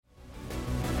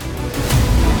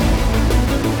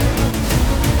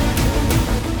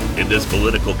this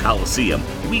political coliseum,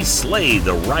 we slay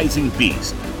the rising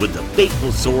beast with the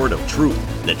fateful sword of truth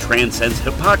that transcends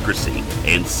hypocrisy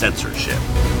and censorship.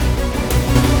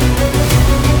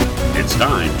 It's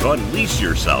time to unleash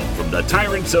yourself from the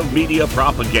tyrants of media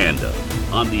propaganda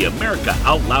on the America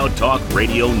Out Loud Talk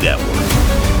Radio Network.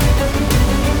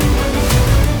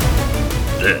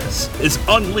 This is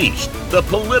Unleashed, the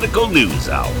Political News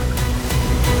Hour.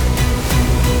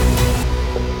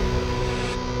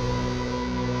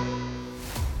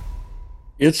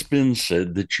 It's been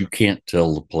said that you can't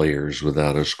tell the players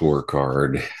without a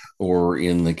scorecard, or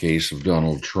in the case of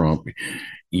Donald Trump,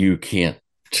 you can't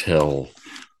tell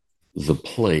the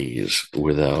plays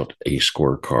without a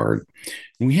scorecard.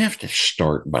 We have to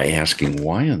start by asking,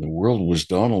 why in the world was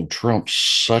Donald Trump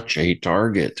such a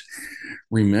target?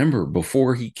 Remember,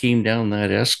 before he came down that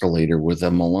escalator with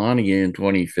a Melania in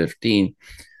 2015,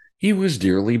 he was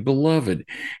dearly beloved.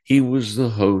 He was the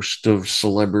host of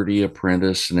Celebrity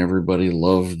Apprentice, and everybody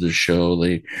loved the show.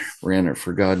 They ran it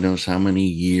for God knows how many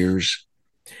years.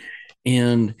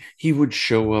 And he would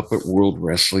show up at World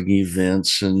Wrestling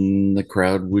events, and the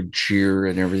crowd would cheer,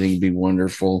 and everything would be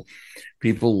wonderful.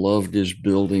 People loved his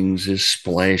buildings, his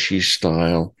splashy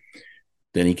style.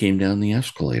 Then he came down the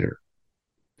escalator,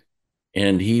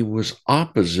 and he was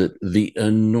opposite the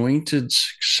anointed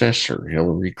successor,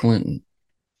 Hillary Clinton.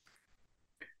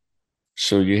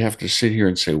 So you have to sit here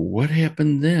and say, what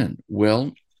happened then?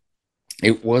 Well,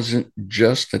 it wasn't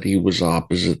just that he was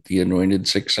opposite the anointed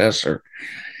successor.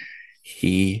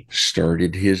 He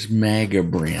started his MAGA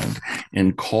brand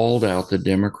and called out the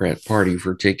Democrat Party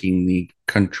for taking the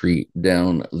country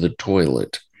down the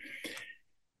toilet.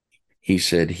 He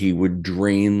said he would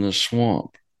drain the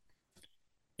swamp,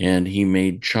 and he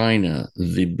made China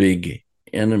the big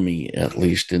enemy, at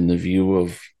least in the view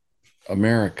of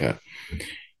America.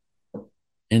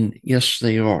 And yes,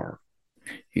 they are.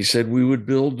 He said we would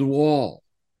build the wall.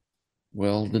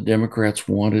 Well, the Democrats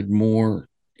wanted more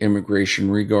immigration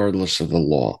regardless of the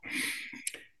law.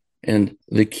 And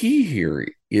the key here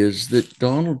is that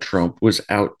Donald Trump was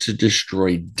out to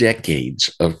destroy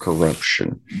decades of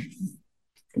corruption.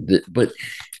 But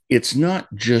it's not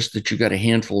just that you got a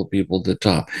handful of people at the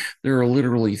top. There are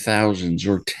literally thousands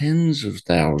or tens of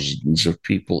thousands of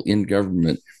people in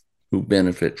government who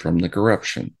benefit from the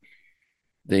corruption.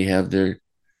 They have their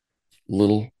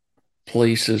little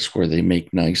places where they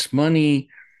make nice money.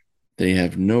 They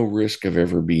have no risk of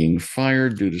ever being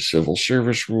fired due to civil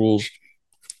service rules.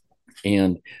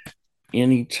 And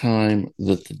anytime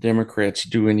that the Democrats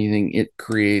do anything, it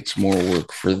creates more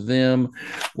work for them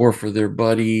or for their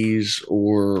buddies,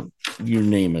 or you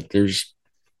name it. There's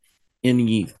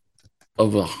any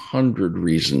of 100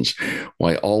 reasons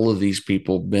why all of these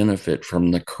people benefit from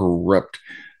the corrupt,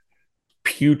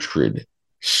 putrid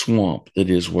swamp that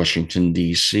is Washington,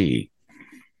 D.C.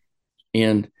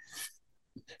 And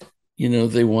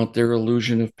they want their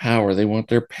illusion of power. They want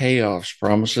their payoffs,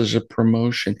 promises of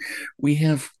promotion. We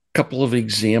have a couple of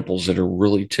examples that are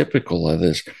really typical of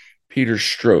this. Peter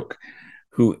Strzok,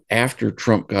 who after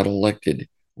Trump got elected,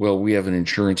 well, we have an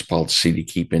insurance policy to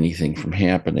keep anything from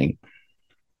happening.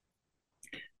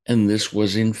 And this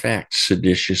was, in fact,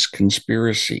 seditious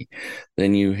conspiracy.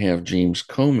 Then you have James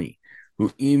Comey,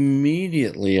 who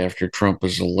immediately after Trump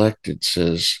is elected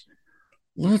says,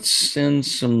 let's send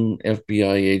some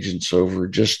FBI agents over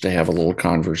just to have a little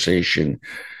conversation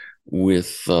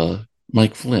with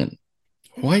Mike Flynn.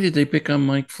 Why did they pick on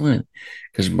Mike Flynn?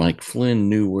 Because Mike Flynn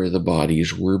knew where the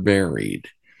bodies were buried.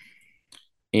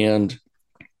 And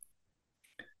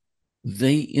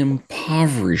they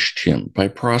impoverished him by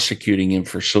prosecuting him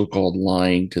for so-called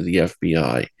lying to the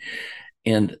FBI.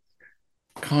 And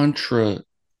contra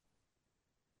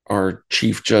our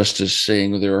Chief Justice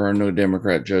saying there are no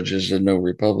Democrat judges and no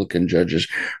Republican judges,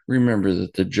 remember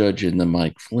that the judge in the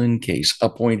Mike Flynn case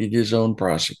appointed his own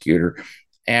prosecutor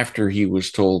after he was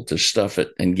told to stuff it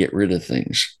and get rid of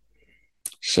things.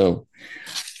 So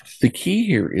the key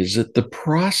here is that the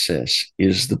process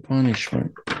is the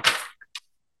punishment.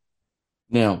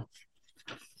 Now,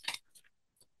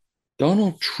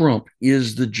 Donald Trump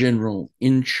is the general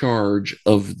in charge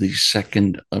of the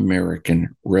Second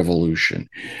American Revolution.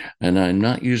 And I'm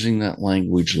not using that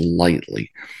language lightly,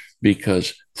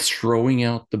 because throwing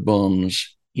out the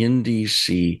bums in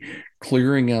D.C.,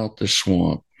 clearing out the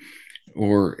swamp,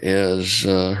 or as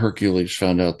Hercules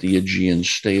found out, the Aegean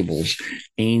stables,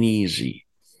 ain't easy.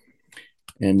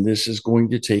 And this is going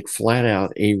to take flat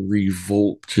out a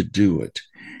revolt to do it,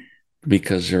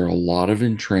 because there are a lot of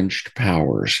entrenched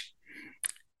powers.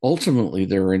 Ultimately,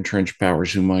 there are entrenched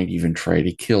powers who might even try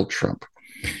to kill Trump.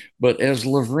 But as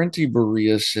Lavrenti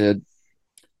Beria said,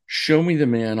 Show me the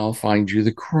man, I'll find you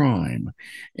the crime.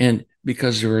 And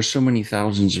because there are so many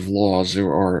thousands of laws,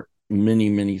 there are many,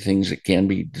 many things that can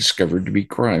be discovered to be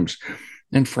crimes.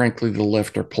 And frankly, the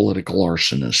left are political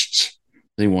arsonists.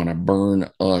 They want to burn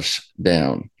us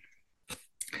down.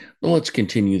 Well, let's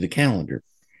continue the calendar.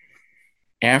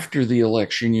 After the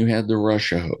election, you had the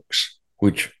Russia hoax,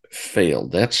 which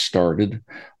failed. That started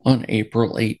on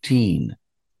April 18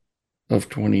 of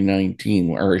 2019,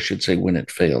 or I should say when it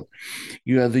failed.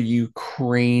 You have the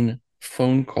Ukraine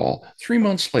phone call 3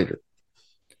 months later,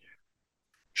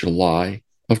 July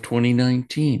of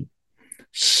 2019.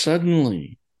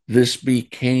 Suddenly, this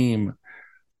became,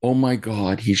 oh my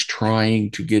God, he's trying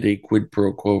to get a quid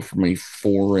pro quo from a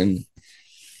foreign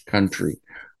country.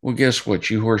 Well, guess what?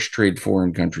 You horse trade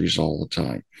foreign countries all the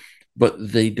time, but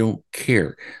they don't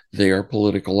care. They are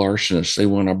political arsonists. They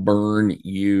want to burn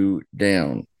you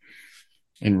down.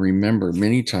 And remember,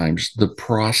 many times the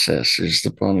process is the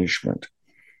punishment.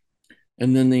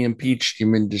 And then they impeached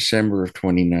him in December of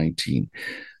 2019.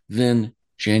 Then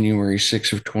January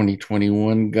 6th of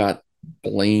 2021 got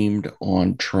blamed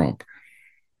on Trump.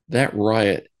 That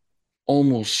riot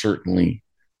almost certainly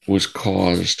was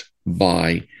caused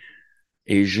by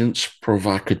agents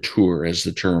provocateurs, as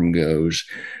the term goes,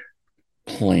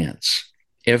 plants,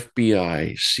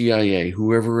 FBI, CIA,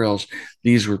 whoever else.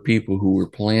 These were people who were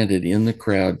planted in the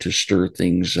crowd to stir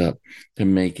things up, to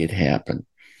make it happen.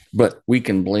 But we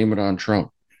can blame it on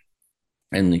Trump.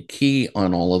 And the key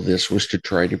on all of this was to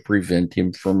try to prevent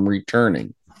him from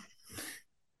returning.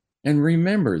 And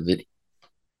remember that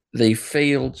they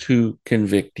failed to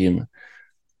convict him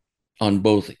on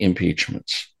both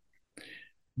impeachments.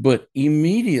 But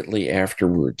immediately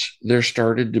afterwards, there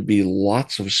started to be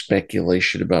lots of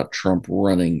speculation about Trump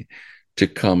running to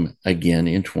come again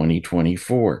in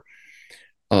 2024.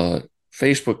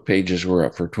 Facebook pages were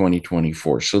up for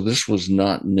 2024. So this was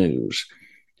not news.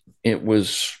 It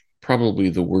was probably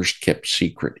the worst kept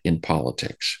secret in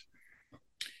politics.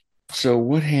 So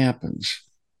what happens?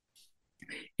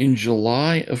 In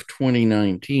July of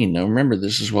 2019, now remember,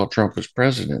 this is while Trump was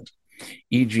president,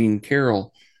 E. Jean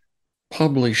Carroll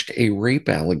published a rape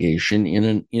allegation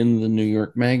in the New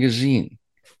York Magazine.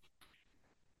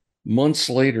 Months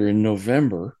later, in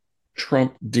November,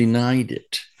 Trump denied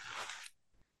it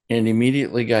and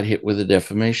immediately got hit with a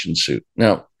defamation suit.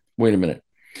 Now, wait a minute.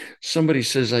 Somebody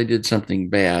says I did something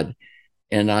bad,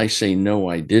 and I say, no,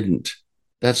 I didn't.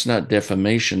 That's not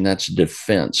defamation, that's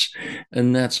defense.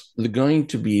 And that's going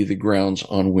to be the grounds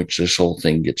on which this whole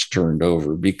thing gets turned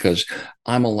over, because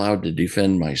I'm allowed to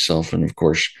defend myself. And of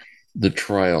course, the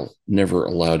trial never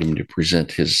allowed him to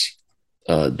present his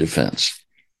defense.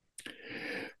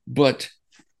 But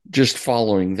just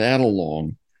following that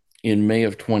along, in May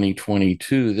of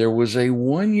 2022, there was a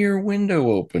 1-year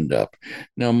window opened up.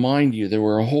 Now, mind you, there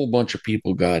were a whole bunch of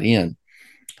people got in,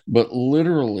 but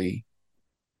literally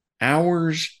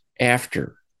hours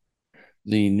after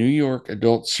the New York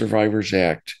Adult Survivors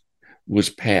Act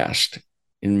was passed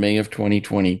in May of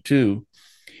 2022,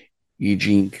 E.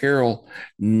 Jean Carroll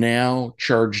now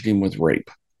charged him with rape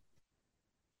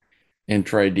and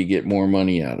tried to get more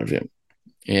money out of him.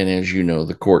 And as you know,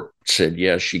 the court said,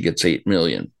 yes, she gets $8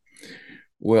 million.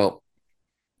 Well,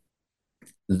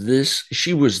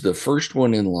 she was the first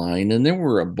one in line, and there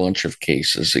were a bunch of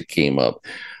cases that came up.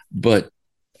 But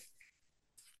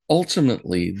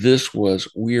ultimately, this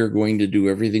was, we are going to do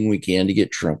everything we can to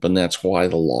get Trump, and that's why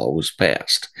the law was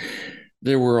passed.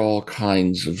 There were all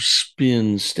kinds of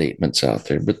spin statements out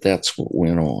there, but that's what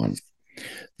went on.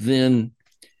 Then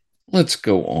let's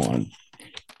go on.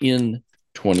 In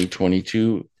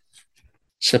 2022,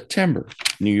 September,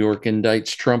 New York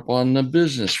indicts Trump on the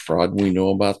business fraud. We know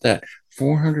about that.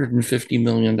 $450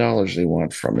 million they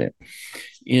want from him.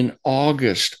 In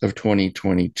August of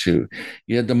 2022,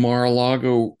 you had the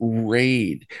Mar-a-Lago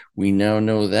raid. We now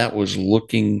know that was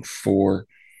looking for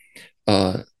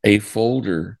a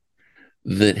folder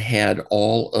that had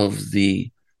all of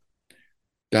the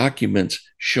documents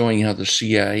showing how the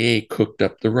CIA cooked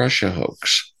up the Russia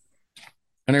hoax.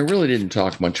 And I really didn't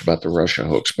talk much about the Russia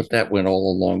hoax, but that went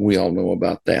all along. We all know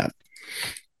about that.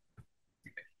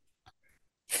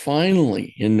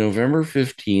 Finally, in November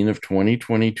 15 of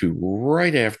 2022,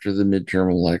 right after the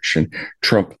midterm election,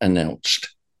 Trump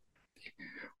announced,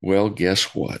 well,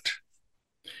 guess what?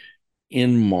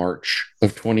 In March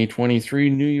of 2023,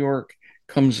 New York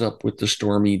comes up with the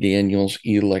Stormy Daniels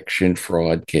election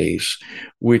fraud case,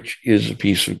 which is a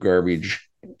piece of garbage.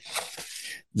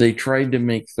 They tried to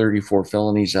make 34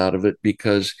 felonies out of it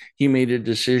because he made a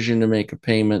decision to make a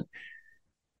payment.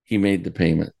 He made the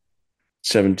payment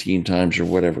 17 times or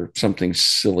whatever, something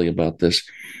silly about this.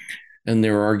 And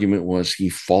their argument was he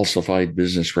falsified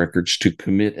business records to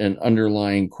commit an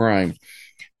underlying crime.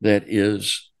 That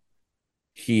is,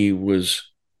 he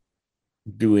was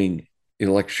doing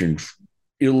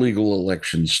illegal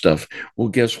election stuff. Well,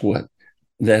 guess what?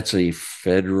 That's a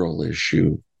federal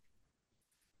issue.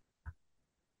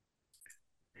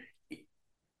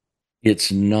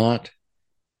 It's not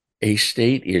a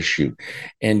state issue.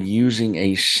 And using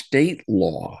a state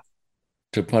law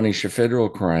to punish a federal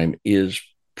crime is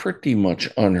pretty much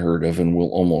unheard of and will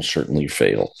almost certainly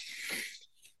fail.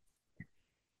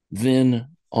 Then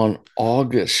on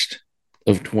August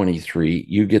of 23,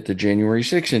 you get the January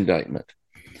 6th indictment.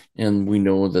 And we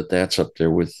know that that's up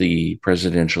there with the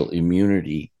presidential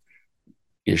immunity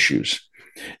issues.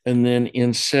 And then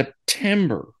in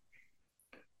September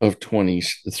of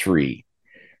 23,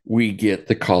 we get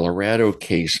the Colorado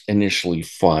case initially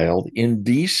filed. In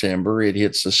December, it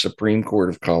hits the Supreme Court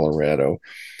of Colorado.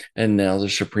 And now the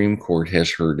Supreme Court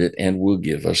has heard it and will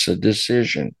give us a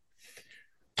decision.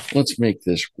 Let's make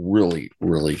this really,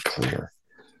 really clear.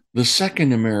 The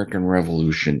Second American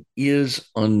Revolution is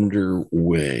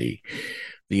underway.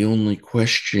 The only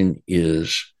question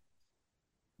is,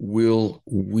 will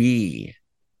we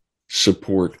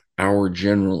support our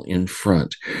general in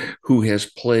front, who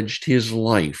has pledged his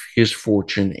life, his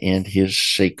fortune, and his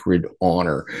sacred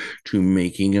honor to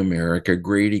making America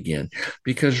great again?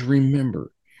 Because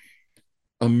remember,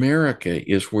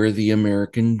 America is where the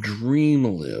American dream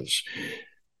lives.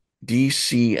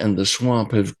 DC and the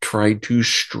swamp have tried to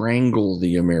strangle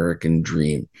the American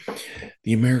dream.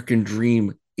 The American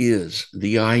dream is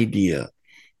the idea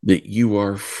that you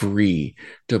are free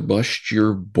to bust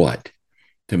your butt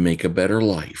to make a better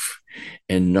life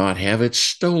and not have it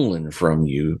stolen from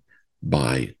you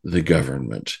by the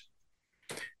government.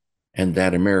 And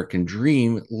that American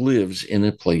dream lives in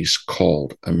a place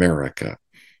called America.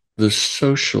 The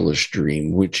socialist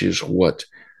dream, which is what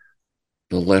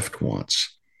the left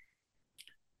wants,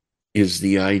 is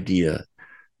the idea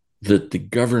that the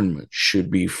government should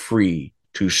be free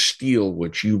to steal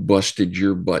what you busted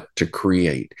your butt to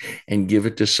create and give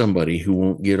it to somebody who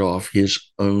won't get off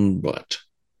his own butt.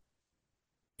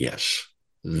 Yes,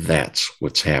 that's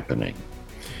what's happening.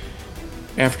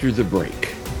 After the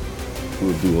break,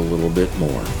 we'll do a little bit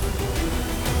more.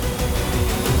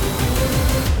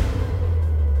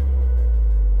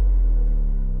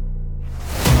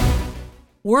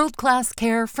 World-class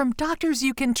care from doctors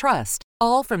you can trust,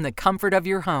 all from the comfort of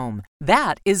your home.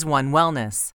 That is One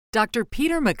Wellness. Dr.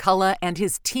 Peter McCullough and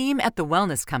his team at The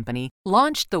Wellness Company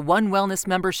launched the One Wellness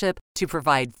membership to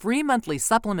provide free monthly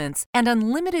supplements and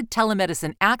unlimited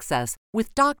telemedicine access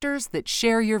with doctors that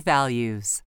share your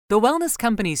values. The Wellness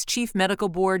Company's Chief Medical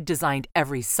Board designed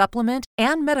every supplement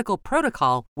and medical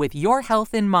protocol with your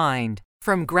health in mind.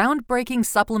 From groundbreaking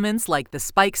supplements like the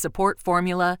Spike Support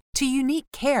Formula to unique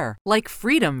care like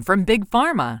Freedom from Big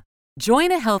Pharma.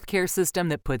 Join a healthcare system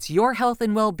that puts your health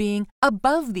and well-being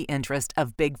above the interest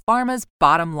of Big Pharma's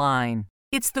bottom line.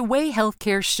 It's the way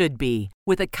healthcare should be,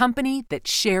 with a company that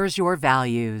shares your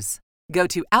values. Go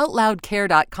to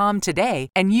OutLoudCare.com today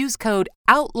and use code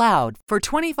OUTLOUD for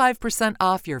 25%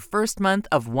 off your first month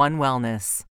of One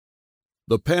Wellness.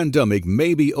 The pandemic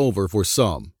may be over for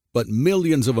some, but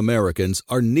millions of Americans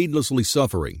are needlessly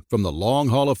suffering from the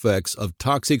long-haul effects of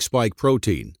toxic spike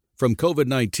protein from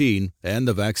COVID-19 and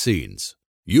the vaccines.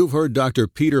 You've heard Dr.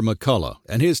 Peter McCullough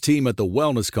and his team at the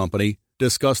Wellness Company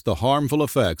discuss the harmful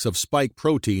effects of spike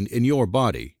protein in your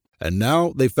body. And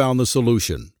now they found the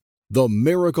solution: the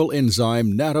miracle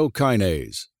enzyme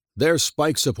nattokinase. Their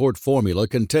spike support formula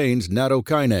contains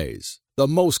nattokinase, the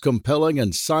most compelling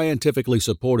and scientifically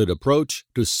supported approach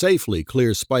to safely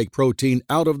clear spike protein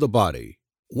out of the body.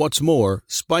 What's more,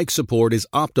 spike support is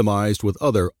optimized with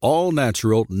other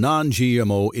all-natural,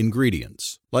 non-GMO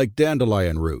ingredients, like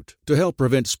dandelion root, to help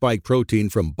prevent spike protein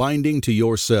from binding to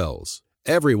your cells.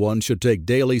 Everyone should take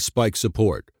daily spike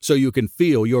support so you can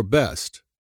feel your best.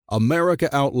 America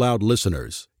Out Loud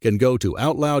listeners can go to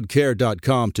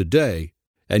OutLoudCare.com today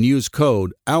and use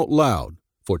code OUTLOUD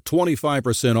for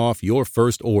 25% off your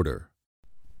first order.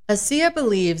 ASEA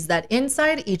believes that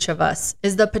inside each of us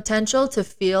is the potential to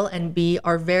feel and be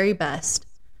our very best.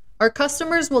 Our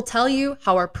customers will tell you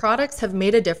how our products have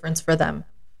made a difference for them,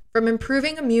 from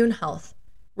improving immune health,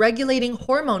 regulating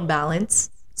hormone balance,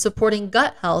 supporting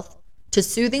gut health, to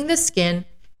soothing the skin,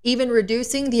 even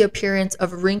reducing the appearance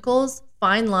of wrinkles,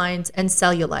 fine lines, and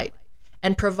cellulite,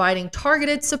 and providing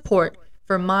targeted support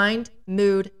for mind,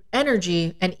 mood,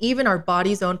 energy, and even our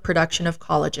body's own production of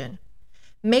collagen.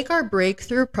 Make our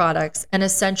breakthrough products an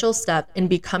essential step in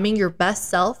becoming your best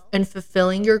self and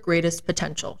fulfilling your greatest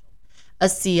potential.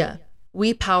 ASEA,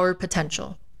 we power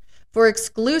potential. For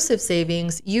exclusive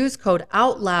savings, use code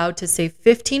OUTLOUD to save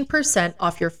 15%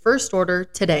 off your first order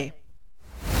today.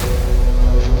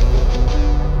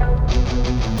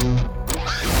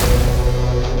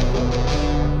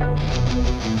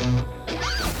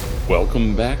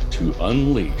 Welcome back to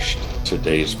Unleashed,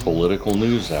 today's political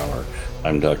news hour.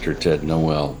 I'm Dr. Ted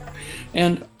Noel.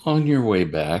 And on your way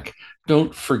back,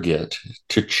 don't forget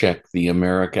to check the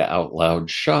America Out Loud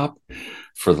shop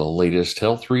for the latest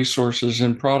health resources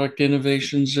and product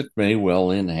innovations that may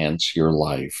well enhance your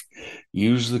life.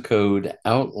 Use the code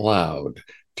OUTLOUD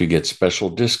to get special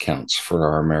discounts for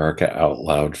our America Out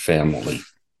Loud family.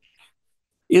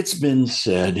 It's been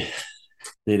said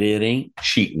that it ain't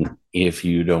cheating if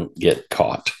you don't get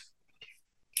caught.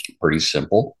 Pretty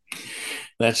simple.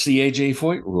 That's the AJ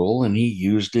Foyt rule, and he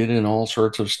used it in all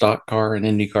sorts of stock car and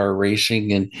IndyCar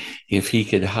racing. And if he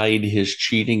could hide his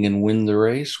cheating and win the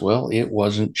race, well, it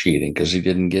wasn't cheating because he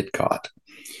didn't get caught.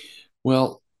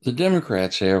 Well, the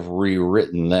Democrats have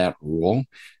rewritten that rule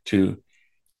to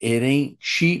it ain't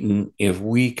cheating if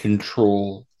we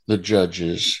control the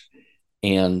judges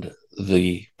and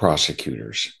the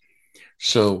prosecutors.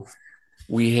 So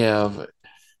we have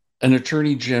an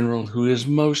attorney general who is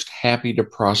most happy to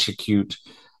prosecute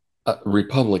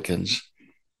Republicans.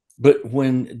 But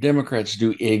when Democrats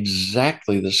do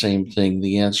exactly the same thing,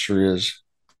 the answer is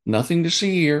nothing to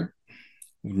see here.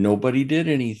 Nobody did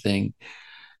anything.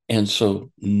 And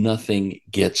so nothing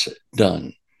gets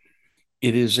done.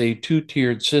 It is a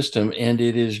two-tiered system, and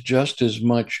it is just as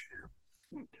much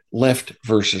left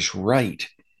versus right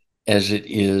as it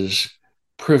is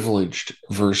privileged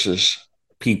versus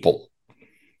people.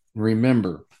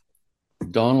 Remember,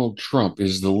 Donald Trump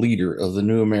is the leader of the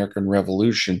new American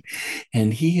Revolution,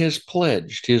 and he has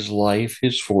pledged his life,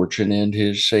 his fortune, and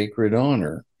his sacred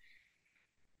honor,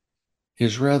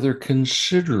 his rather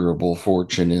considerable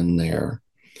fortune in there,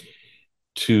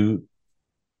 to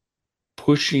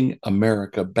pushing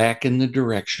America back in the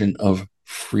direction of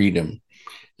freedom.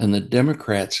 And the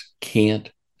Democrats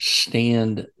can't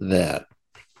stand that.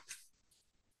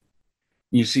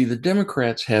 You see, the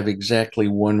Democrats have exactly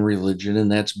one religion, and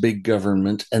that's big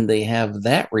government, and they have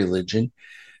that religion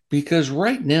because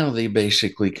right now they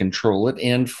basically control it.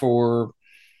 And for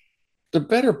the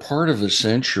better part of a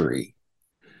century,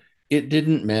 it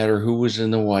didn't matter who was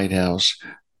in the White House.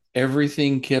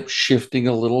 Everything kept shifting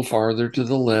a little farther to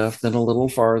the left and a little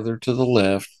farther to the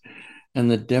left,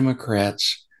 and the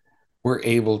Democrats were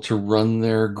able to run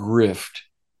their grift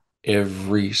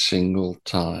every single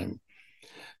time.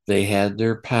 They had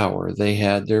their power, they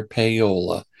had their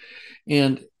payola.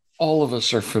 And all of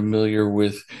us are familiar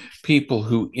with people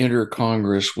who enter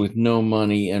Congress with no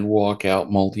money and walk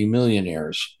out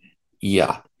multimillionaires.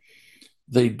 Yeah,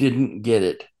 they didn't get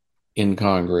it in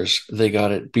Congress. They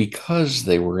got it because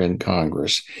they were in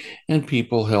Congress and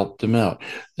people helped them out.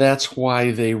 That's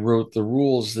why they wrote the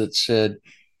rules that said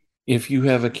if you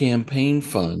have a campaign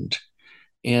fund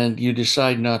and you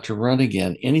decide not to run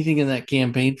again, anything in that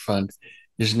campaign fund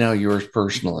is now yours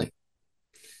personally.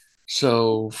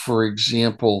 So, for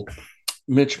example,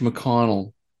 Mitch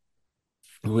McConnell,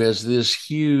 who has this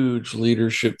huge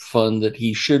leadership fund that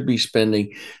he should be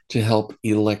spending to help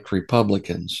elect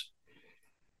Republicans,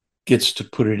 gets to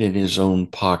put it in his own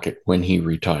pocket when he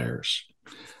retires.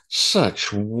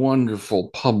 Such wonderful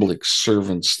public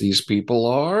servants these people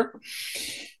are.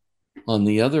 On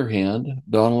the other hand,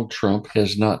 Donald Trump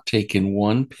has not taken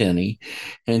one penny,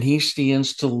 and he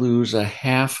stands to lose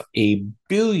 $500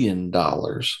 million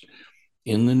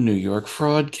in the New York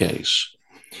fraud case.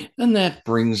 And that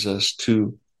brings us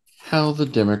to how the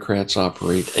Democrats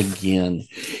operate again.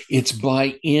 It's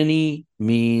by any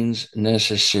means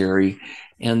necessary,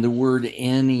 and the word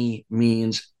any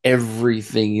means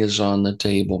everything is on the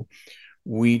table.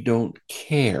 We don't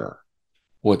care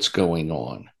what's going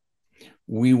on.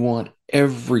 We want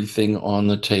everything on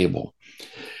the table.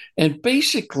 And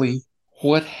basically,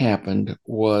 what happened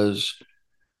was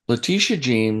Letitia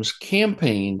James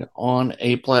campaigned on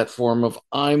a platform of,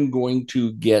 I'm going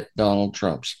to get Donald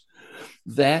Trump's.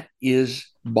 That is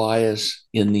bias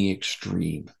in the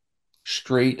extreme,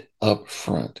 straight up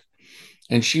front.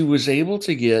 And she was able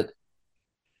to get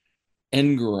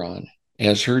Engoron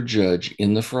as her judge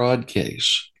in the fraud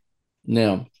case.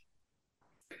 Now,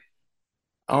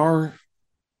 our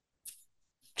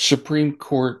Supreme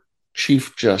Court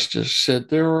Chief Justice said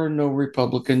there are no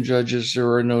Republican judges,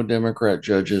 there are no Democrat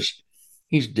judges.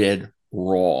 He's dead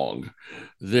wrong.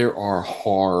 There are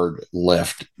hard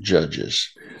left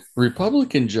judges.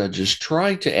 Republican judges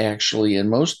try to actually, in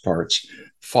most parts,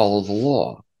 follow the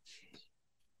law.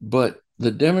 But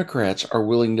the Democrats are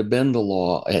willing to bend the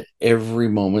law at every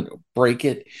moment, break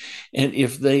it. And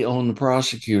if they own the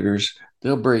prosecutors,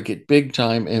 they'll break it big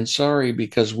time. And sorry,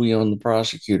 because we own the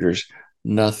prosecutors,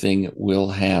 nothing will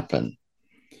happen.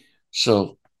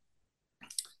 So,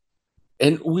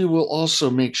 and we will also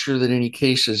make sure that any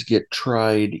cases get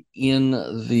tried in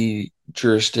the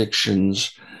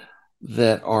jurisdictions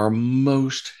that are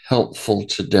most helpful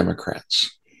to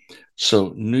Democrats.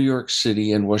 So New York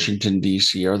City and Washington,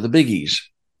 D.C. are the biggies.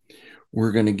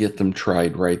 We're going to get them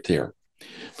tried right there.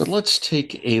 But let's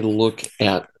take a look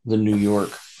at the New York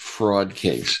fraud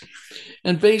case.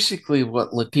 And basically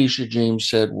what Letitia James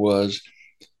said was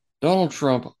Donald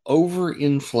Trump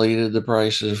overinflated the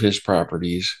prices of his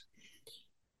properties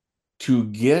to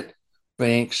get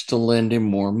banks to lend him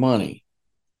more money.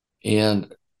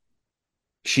 And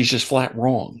she's just flat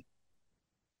wrong.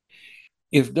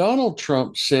 If Donald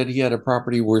Trump said he had a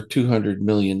property worth $200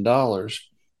 million,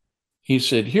 he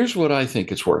said, here's what I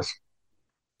think it's worth.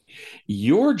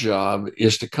 Your job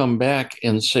is to come back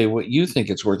and say what you think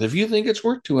it's worth. If you think it's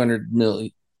worth $200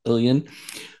 million,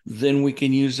 then we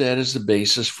can use that as the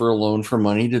basis for a loan for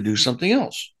money to do something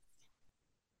else.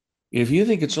 If you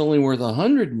think it's only worth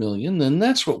 $100 million, then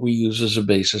that's what we use as a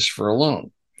basis for a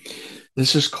loan.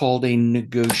 This is called a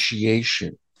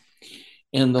negotiation.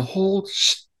 And the whole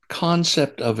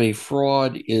concept of a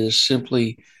fraud is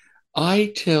simply,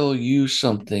 I tell you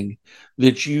something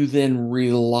that you then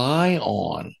rely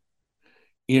on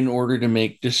in order to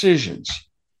make decisions.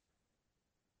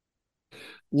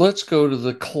 Let's go to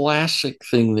the classic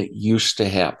thing that used to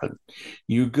happen.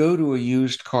 You go to a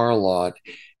used car lot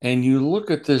and you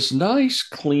look at this nice,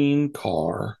 clean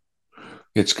car.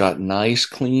 It's got nice,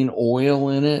 clean oil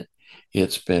in it.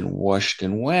 It's been washed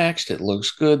and waxed. It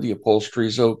looks good. The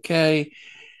upholstery's okay.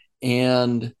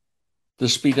 And the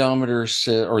speedometer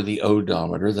says, or the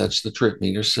odometer, that's the trip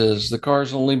meter, says the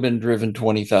car's only been driven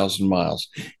 20,000 miles.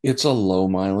 It's a low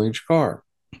mileage car.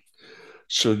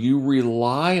 So you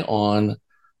rely on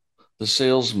the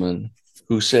salesman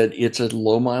who said it's a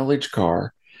low mileage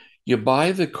car. You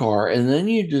buy the car, and then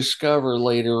you discover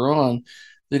later on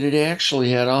that it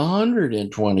actually had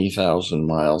 120,000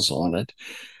 miles on it.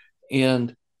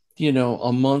 And,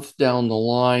 a month down the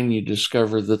line, you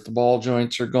discover that the ball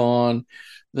joints are gone.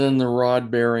 Then the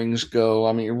rod bearings go.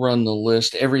 I mean, you run the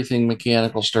list. Everything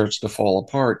mechanical starts to fall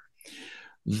apart.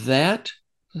 That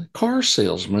car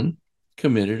salesman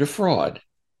committed a fraud.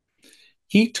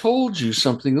 He told you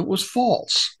something that was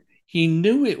false. He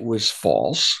knew it was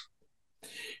false,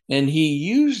 and he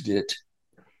used it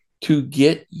to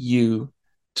get you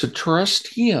to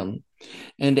trust him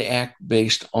and to act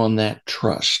based on that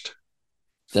trust.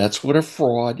 That's what a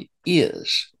fraud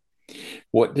is.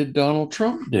 What did Donald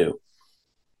Trump do?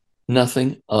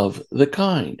 Nothing of the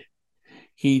kind.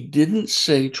 He didn't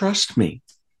say, trust me.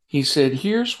 He said,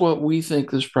 here's what we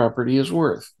think this property is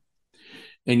worth.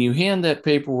 And you hand that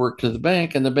paperwork to the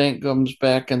bank, and the bank comes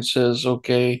back and says,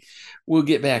 okay, we'll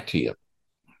get back to you.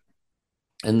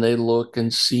 And they look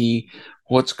and see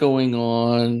what's going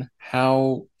on,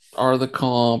 how are the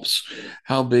comps,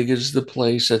 how big is the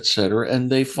place, etc. And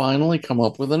they finally come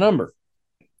up with a number.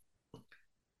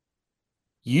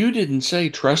 You didn't say,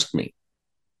 trust me.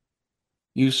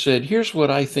 You said, here's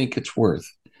what I think it's worth.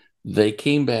 They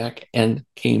came back and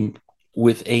came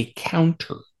with a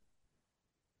counter.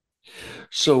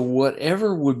 So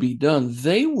whatever would be done,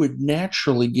 they would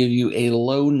naturally give you a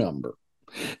low number.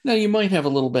 Now, you might have a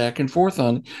little back and forth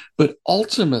on it, but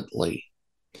ultimately,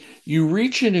 you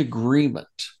reach an agreement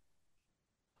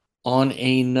on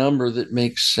a number that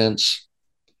makes sense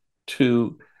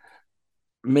to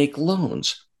make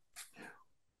loans.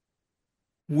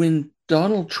 When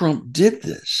Donald Trump did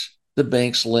this, the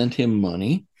banks lent him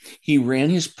money. He ran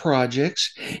his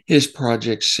projects. His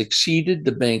projects succeeded.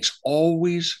 The banks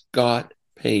always got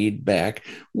paid back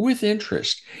with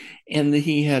interest. And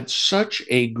he had such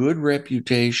a good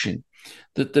reputation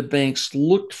that the banks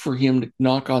looked for him to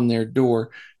knock on their door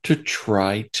to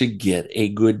try to get a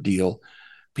good deal,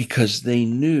 because they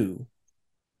knew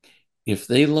if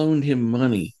they loaned him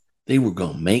money, they were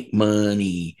going to make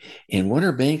money. And what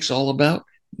are banks all about?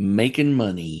 Making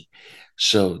money.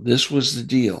 So this was the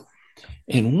deal.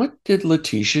 And what did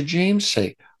Letitia James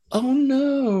say? Oh,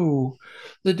 no.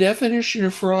 The definition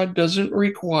of fraud doesn't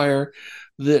require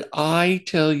that I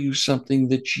tell you something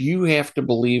that you have to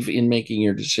believe in making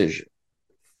your decision.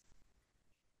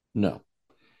 No.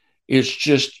 It's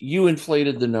just you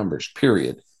inflated the numbers,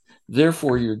 period.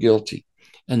 Therefore, you're guilty.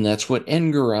 And that's what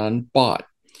Engeron bought.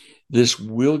 This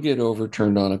will get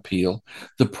overturned on appeal.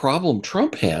 The problem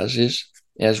Trump has is,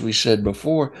 as we said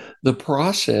before, the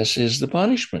process is the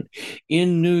punishment.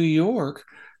 In New York,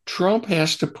 Trump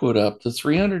has to put up the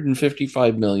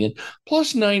 $355 million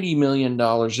plus $90 million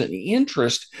in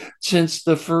interest since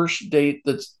the first date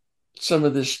that some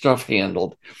of this stuff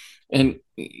handled. And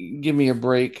give me a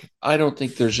break. I don't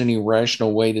think there's any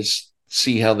rational way to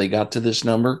see how they got to this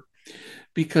number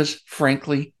because,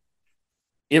 frankly,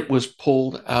 it was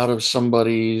pulled out of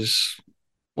somebody's.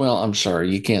 Well, I'm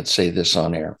sorry, you can't say this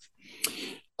on air.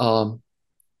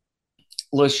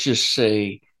 Let's just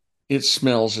say it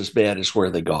smells as bad as where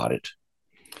they got it.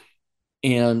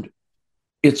 And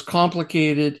it's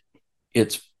complicated.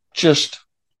 It's just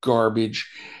garbage.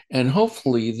 And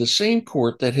hopefully the same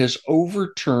court that has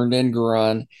overturned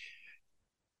Engoron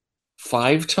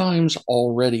 5 times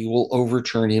already will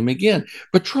overturn him again.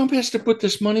 But Trump has to put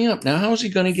this money up. Now, how is he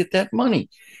going to get that money?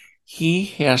 He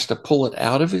has to pull it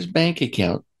out of his bank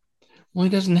account. Well, he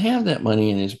doesn't have that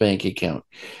money in his bank account.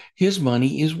 His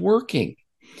money is working.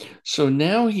 So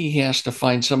now he has to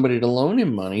find somebody to loan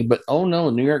him money. But oh no,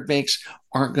 New York banks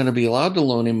aren't going to be allowed to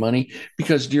loan him money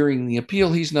because during the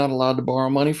appeal, he's not allowed to borrow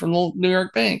money from the New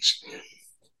York banks.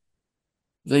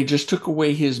 They just took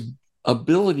away his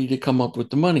ability to come up with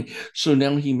the money. So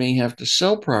now he may have to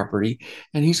sell property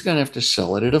and he's going to have to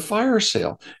sell it at a fire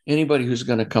sale. Anybody who's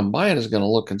going to come buy it is going to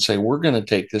look and say, we're going to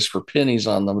take this for pennies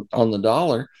on the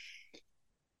dollar.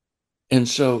 And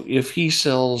so if he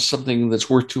sells something that's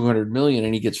worth 200 million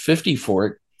and he gets 50 for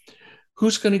it,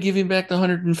 who's going to give him back the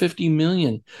 150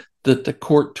 million that the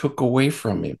court took away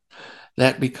from him?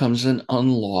 That becomes an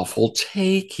unlawful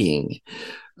taking.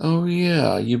 Oh,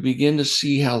 yeah, you begin to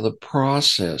see how the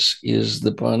process is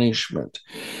the punishment.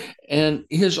 And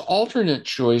his alternate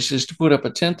choice is to put up a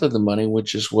tenth of the money,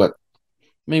 which is what?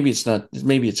 Maybe it's not,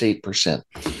 maybe it's 8%.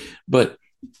 But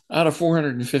out of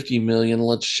 450 million,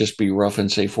 let's just be rough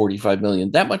and say 45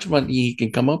 million. That much money he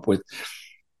can come up with.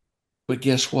 But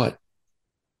guess what?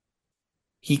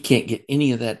 He can't get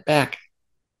any of that back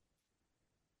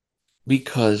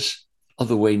because of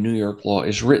the way New York law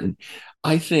is written.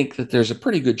 I think that there's a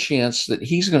pretty good chance that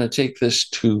he's going to take this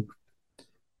to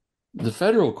the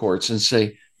federal courts and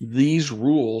say, these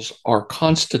rules are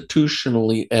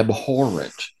constitutionally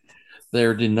abhorrent.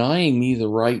 They're denying me the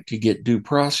right to get due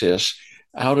process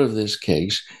out of this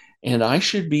case, and I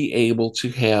should be able to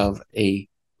have a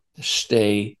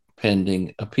stay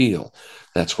pending appeal.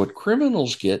 That's what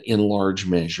criminals get in large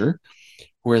measure,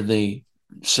 where they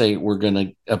say we're going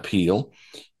to appeal.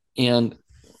 And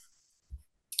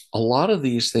a lot of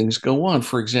these things go on.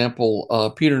 For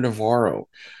example, Peter Navarro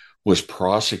was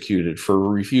prosecuted for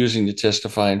refusing to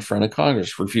testify in front of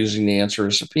Congress, refusing to answer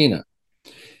a subpoena.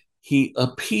 He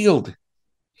appealed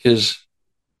his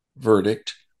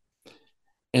verdict,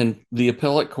 and the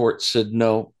appellate court said,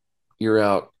 no, you're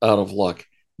out of luck.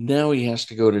 Now he has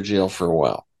to go to jail for a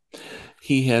while.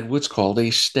 He had what's called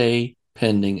a stay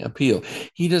pending appeal.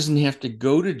 He doesn't have to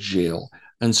go to jail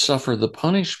and suffer the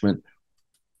punishment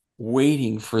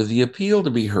waiting for the appeal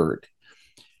to be heard.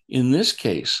 In this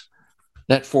case,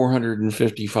 that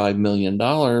 $455 million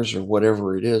or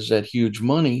whatever it is, that huge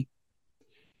money,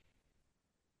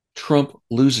 Trump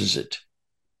loses it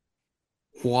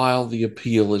while the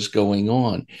appeal is going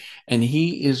on. And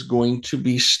he is going to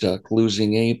be stuck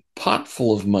losing a pot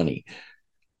full of money.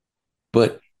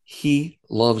 But he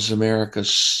loves America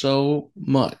so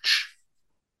much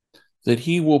that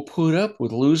he will put up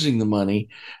with losing the money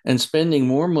and spending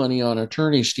more money on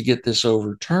attorneys to get this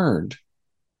overturned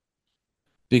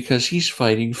because he's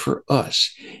fighting for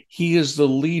us. He is the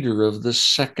leader of the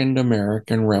Second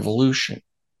American Revolution.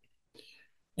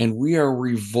 And we are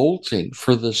revolting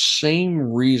for the same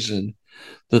reason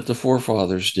that the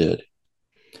forefathers did.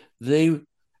 They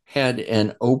had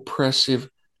an oppressive,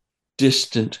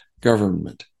 distant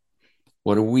government.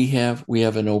 What do we have? We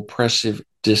have an oppressive,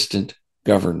 distant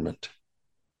government.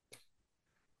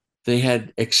 They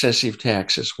had excessive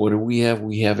taxes. What do we have?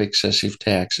 We have excessive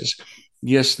taxes.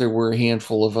 Yes, there were a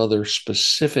handful of other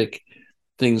specific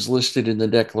things listed in the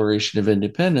Declaration of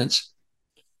Independence,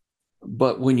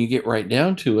 but when you get right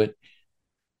down to it,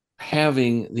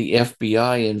 having the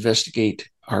FBI investigate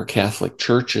our Catholic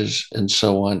churches and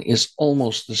so on is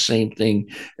almost the same thing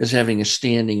as having a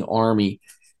standing army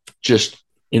just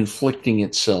inflicting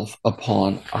itself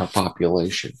upon our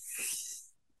population.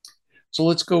 So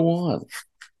let's go on.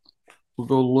 We'll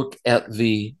go look at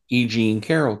the E. Jean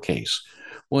Carroll case.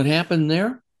 What happened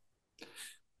there?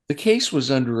 The case was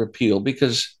under appeal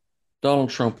because Donald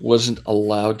Trump wasn't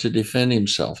allowed to defend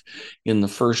himself in the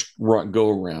first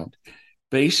go-around.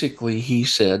 Basically, he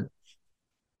said,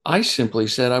 I simply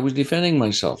said I was defending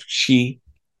myself. She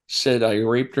said I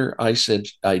raped her. I said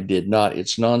I did not.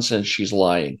 It's nonsense. She's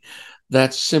lying.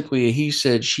 That's simply a he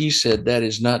said, she said. That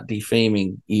is not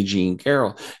defaming E. Jean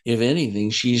Carroll. If anything,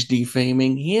 she's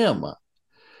defaming him.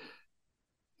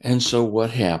 And so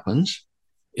what happens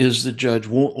is the judge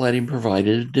won't let him provide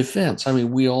a defense. I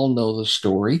mean, we all know the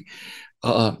story.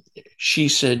 She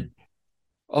said,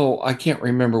 oh, I can't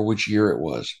remember which year it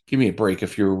was. Give me a break.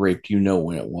 If you were raped, you know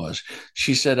when it was.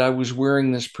 She said, I was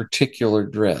wearing this particular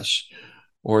dress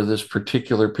or this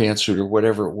particular pantsuit or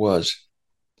whatever it was.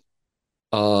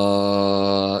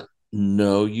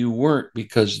 No, you weren't,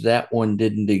 because that one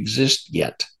didn't exist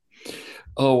yet.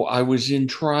 Oh, I was in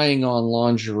trying on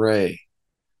lingerie.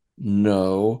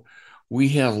 No, we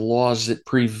have laws that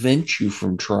prevent you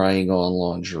from trying on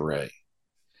lingerie.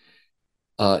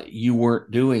 You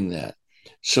weren't doing that.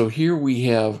 So here we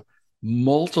have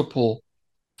multiple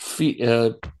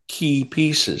key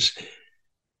pieces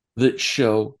that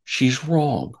show she's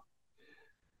wrong.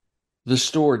 The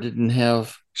store didn't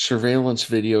have surveillance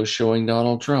video showing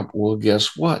Donald Trump. Well,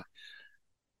 guess what?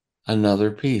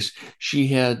 Another piece. She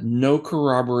had no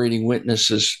corroborating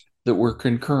witnesses that were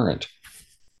concurrent.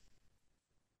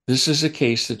 This is a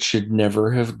case that should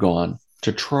never have gone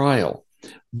to trial.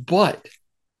 But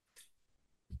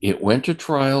it went to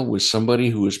trial with somebody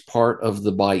who is part of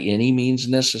the by any means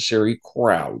necessary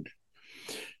crowd.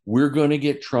 We're going to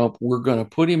get Trump. We're going to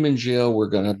put him in jail. We're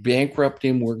going to bankrupt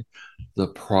him. The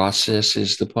process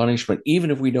is the punishment,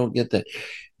 even if we don't get that.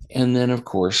 And then, of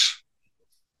course,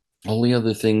 all the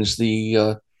other things,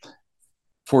 the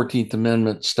 14th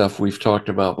Amendment stuff we've talked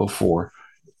about before,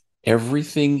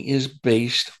 everything is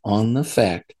based on the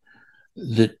fact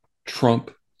that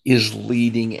Trump is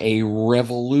leading a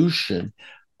revolution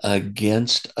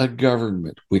against a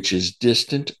government which is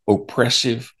distant,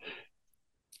 oppressive,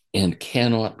 and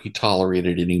cannot be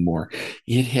tolerated anymore.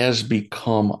 It has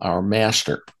become our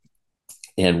master,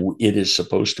 and it is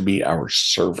supposed to be our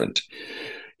servant.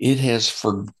 It has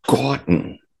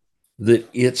forgotten that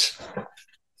its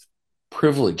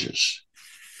privileges,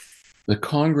 the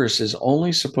Congress is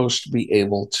only supposed to be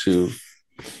able to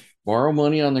borrow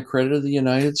money on the credit of the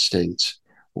United States,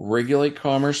 regulate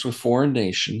commerce with foreign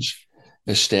nations,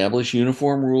 establish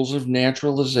uniform rules of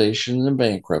naturalization and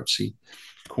bankruptcy,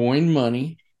 coin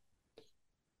money,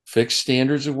 fix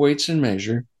standards of weights and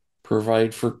measure,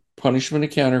 provide for punishment of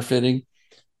counterfeiting,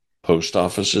 post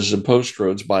offices and post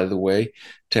roads. By the way,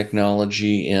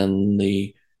 technology and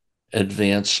the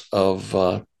advance of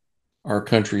our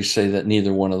country say that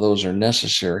neither one of those are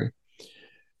necessary.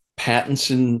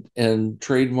 Patents and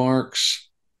trademarks,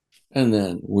 and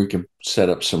then we can set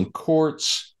up some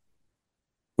courts.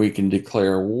 We can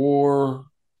declare war,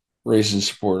 raise and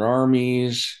support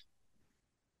armies,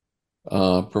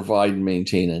 provide and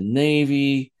maintain a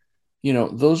navy. You know,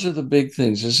 those are the big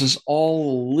things. This is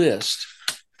all a list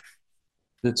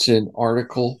that's in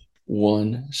Article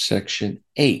 1, Section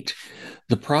 8.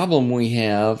 The problem we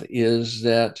have is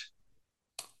that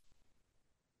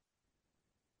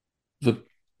the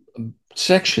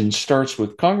section starts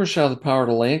with Congress shall have the power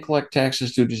to lay and collect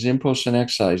taxes, duties, imposts, and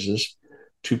excises,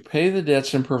 to pay the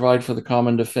debts and provide for the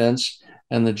common defense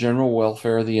and the general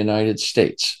welfare of the United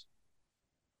States.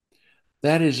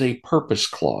 That is a purpose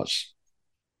clause.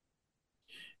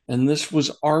 And this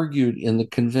was argued in the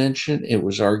convention. It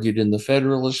was argued in the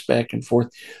Federalists back and forth.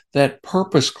 That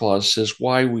purpose clause says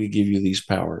why we give you these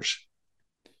powers.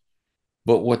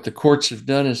 But what the courts have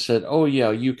done is said, oh,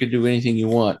 yeah, you can do anything you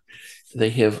want. They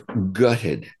have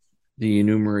gutted the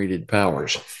enumerated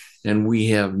powers, and we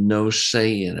have no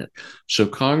say in it. So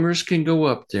Congress can go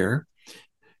up there,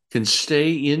 can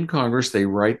stay in Congress. They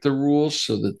write the rules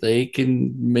so that they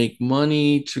can make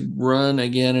money to run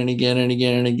again and again and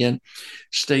again and again,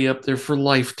 stay up there for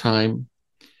lifetime,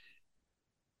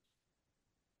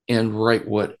 and write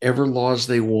whatever laws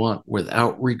they want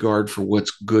without regard for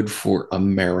what's good for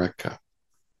America.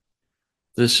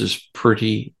 This is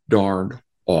pretty darn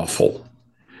awful.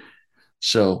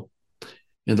 So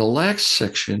in the last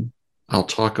section, I'll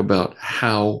talk about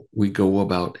how we go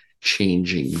about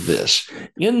changing this.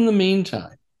 In the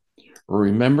meantime,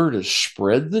 remember to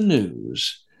spread the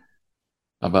news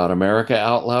about America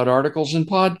Out Loud articles and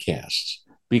podcasts.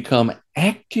 Become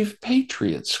active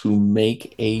patriots who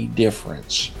make a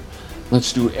difference.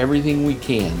 Let's do everything we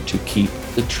can to keep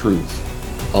the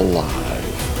truth alive.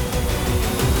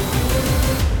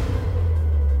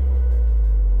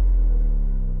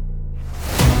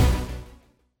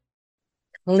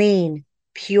 Clean,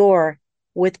 pure,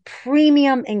 with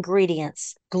premium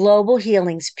ingredients. Global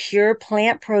Healing's Pure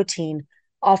Plant Protein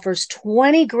offers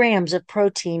 20 grams of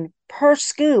protein per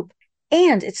scoop,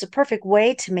 and it's the perfect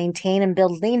way to maintain and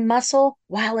build lean muscle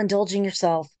while indulging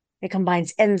yourself. It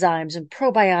combines enzymes and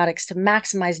probiotics to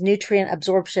maximize nutrient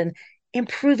absorption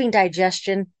improving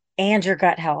digestion and your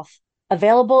gut health.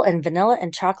 Available in vanilla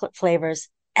and chocolate flavors,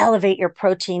 elevate your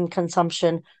protein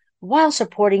consumption while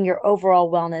supporting your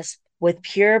overall wellness with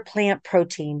pure plant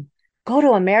protein. Go to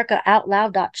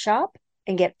americaoutloud.shop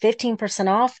and get 15%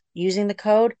 off using the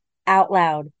code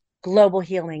OUTLOUD. Global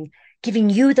healing,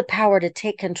 giving you the power to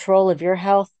take control of your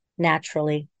health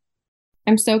naturally.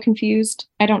 I'm so confused.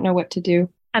 I don't know what to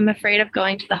do. I'm afraid of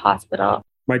going to the hospital.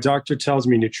 My doctor tells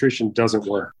me nutrition doesn't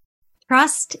work.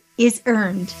 Trust is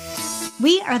earned.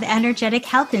 We are the Energetic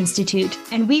Health Institute,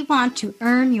 and we want to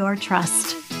earn your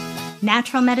trust.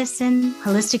 Natural medicine,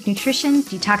 holistic nutrition,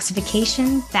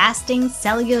 detoxification, fasting,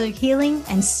 cellular healing,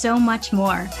 and so much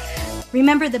more.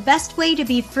 Remember, the best way to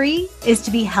be free is to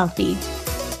be healthy.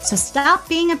 So stop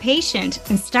being a patient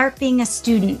and start being a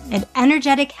student at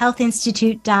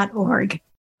energetichealthinstitute.org.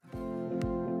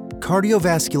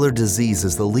 Cardiovascular disease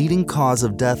is the leading cause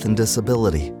of death and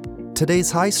disability. Today's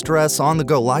high-stress,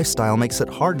 on-the-go lifestyle makes it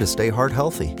hard to stay heart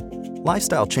healthy.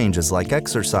 Lifestyle changes like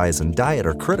exercise and diet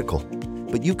are critical,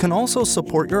 but you can also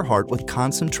support your heart with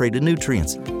concentrated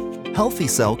nutrients. Healthy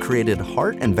Cell created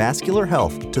Heart and Vascular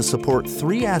Health to support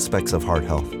 3 aspects of heart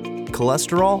health: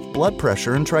 cholesterol, blood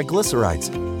pressure, and triglycerides,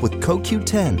 with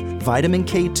CoQ10, vitamin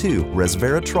K2,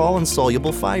 resveratrol, and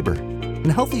soluble fiber.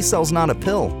 And Healthy Cell's not a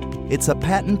pill. It's a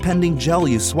patent-pending gel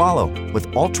you swallow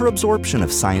with ultra-absorption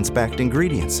of science-backed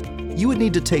ingredients. You would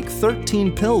need to take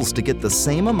 13 pills to get the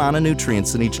same amount of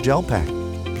nutrients in each gel pack.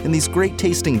 And these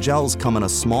great-tasting gels come in a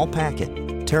small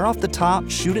packet. Tear off the top,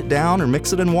 shoot it down, or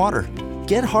mix it in water.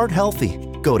 Get heart healthy.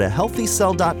 Go to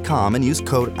healthycell.com and use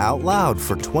code OUTLOUD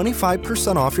for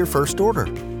 25% off your first order.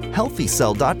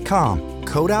 Healthycell.com,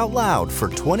 code OUTLOUD for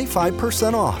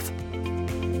 25% off.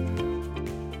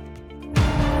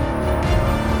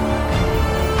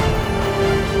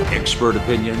 Expert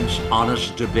opinions,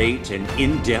 honest debate, and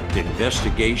in-depth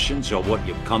investigations are what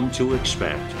you've come to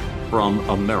expect from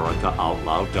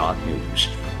AmericaOutloud.news.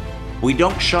 We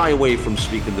don't shy away from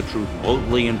speaking the truth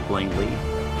boldly and plainly.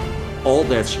 All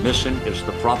that's missing is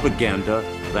the propaganda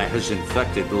that has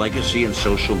infected legacy and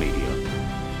social media.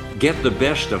 Get the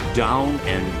best of down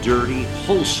and dirty,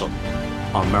 wholesome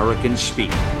American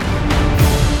speak.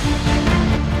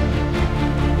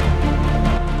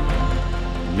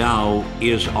 Now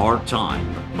is our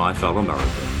time, my fellow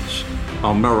Americans.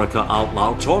 America Out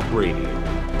Loud Talk Radio.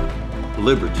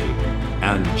 Liberty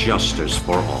and justice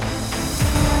for all.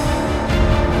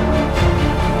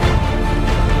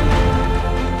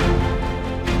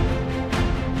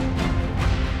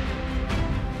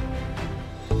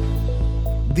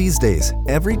 These days,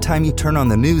 every time you turn on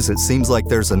the news, it seems like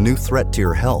there's a new threat to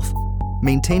your health.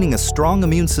 Maintaining a strong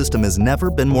immune system has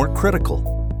never been more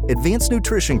critical. Advanced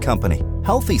nutrition company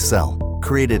Healthy Cell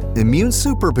created Immune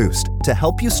Super Boost to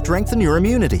help you strengthen your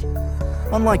immunity.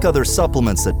 Unlike other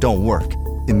supplements that don't work,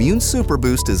 Immune Super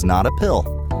Boost is not a pill.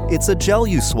 It's a gel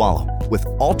you swallow with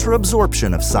ultra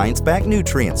absorption of science-backed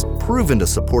nutrients proven to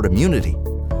support immunity,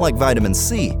 like vitamin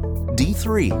C,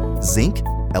 D3, zinc,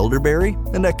 elderberry,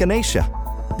 and echinacea.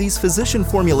 These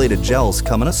physician-formulated gels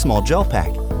come in a small gel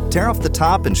pack. Tear off the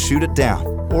top and shoot it down,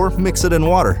 or mix it in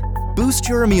water. Boost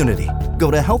your immunity. Go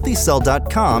to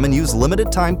healthycell.com and use limited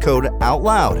time code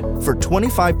OUTLOUD for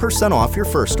 25% off your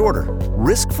first order.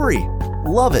 Risk-free.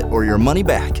 Love it or your money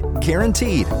back.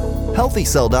 Guaranteed.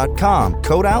 Healthycell.com,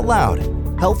 code OUTLOUD.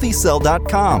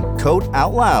 Healthycell.com, code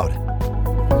OUTLOUD.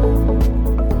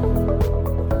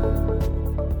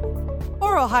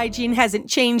 Oral hygiene hasn't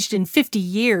changed in 50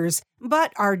 years,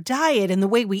 but our diet and the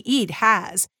way we eat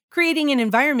has, creating an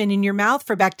environment in your mouth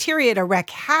for bacteria to wreak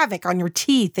havoc on your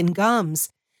teeth and gums.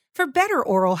 For better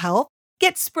oral health,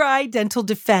 get Spry Dental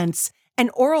Defense, an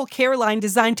oral care line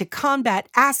designed to combat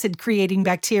acid-creating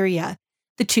bacteria.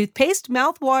 The toothpaste,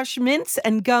 mouthwash, mints,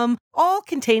 and gum all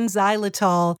contain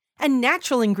xylitol, a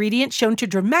natural ingredient shown to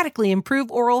dramatically improve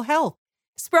oral health.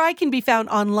 Spry can be found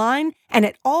online and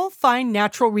at all fine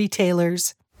natural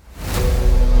retailers.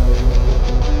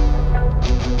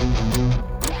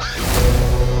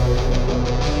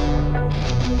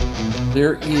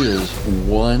 There is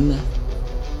one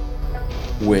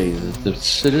way that the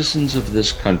citizens of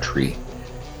this country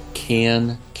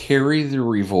can carry the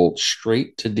revolt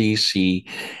straight to D.C.,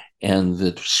 and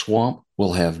the swamp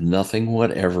will have nothing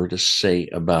whatever to say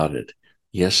about it.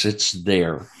 Yes, it's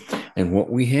there. And what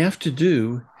we have to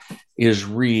do is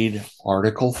read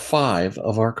Article 5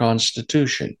 of our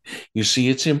Constitution. You see,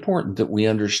 it's important that we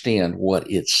understand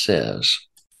what it says.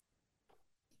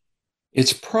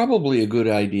 It's probably a good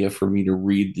idea for me to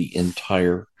read the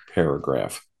entire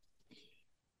paragraph.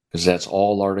 because that's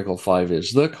all Article 5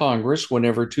 is. The Congress,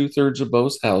 whenever 2/3 of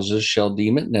both houses shall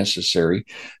deem it necessary,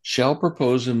 shall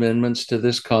propose amendments to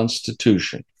this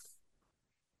Constitution.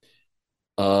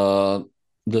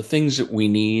 The things that we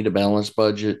need, a balanced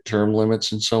budget, term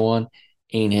limits, and so on,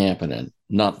 ain't happening.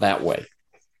 Not that way.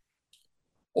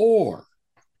 Or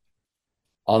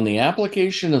on the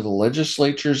application of the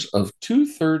legislatures of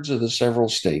 2/3 of the several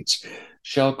states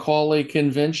shall call a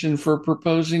convention for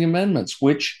proposing amendments,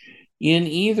 which in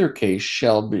either case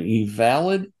shall be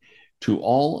valid to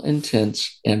all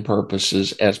intents and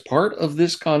purposes as part of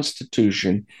this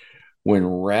Constitution when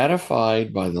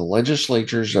ratified by the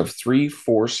legislatures of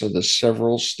 3/4 of the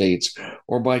several states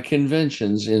or by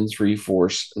conventions in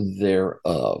 3/4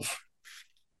 thereof.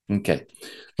 Okay,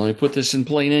 let me put this in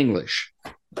plain English.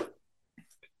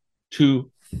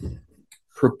 To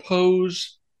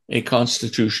propose a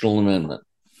constitutional amendment.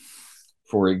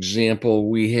 For example,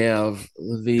 we have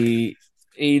the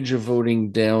age of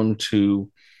voting down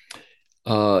to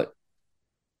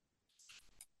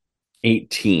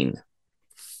 18.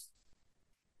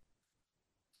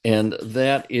 And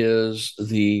that is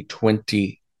the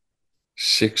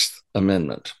 26th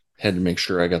Amendment. Had to make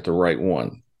sure I got the right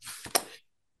one.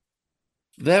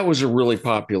 That was a really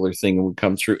popular thing that would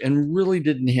come through and really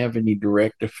didn't have any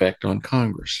direct effect on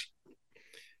Congress.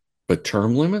 But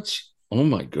term limits? Oh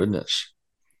my goodness.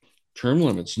 Term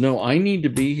limits. No, I need to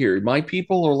be here. My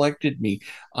people elected me.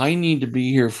 I need to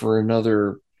be here for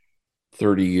another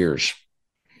 30 years.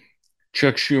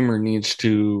 Chuck Schumer needs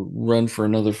to run for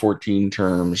another 14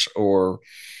 terms, or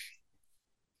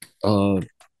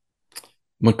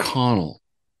McConnell,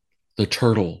 the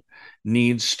turtle,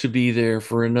 needs to be there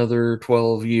for another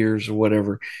 12 years or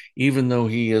whatever, even though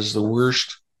he is the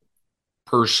worst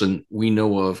person we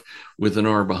know of with an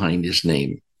R behind his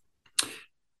name.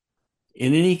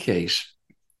 In any case,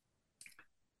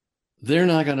 they're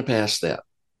not going to pass that.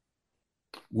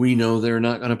 We know they're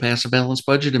not going to pass a balanced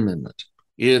budget amendment.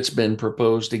 It's been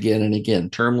proposed again and again.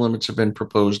 Term limits have been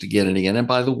proposed again and again. And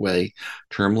by the way,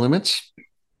 term limits,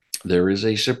 there is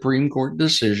a Supreme Court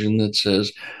decision that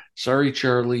says, sorry,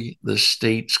 Charlie, the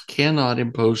states cannot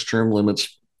impose term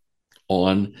limits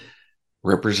on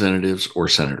representatives or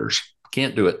senators.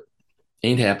 Can't do it.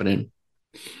 Ain't happening.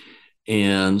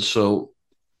 And so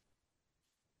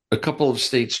a couple of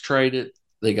states tried it.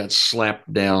 They got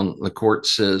slapped down. The court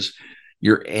says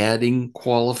you're adding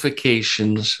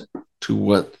qualifications to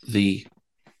what the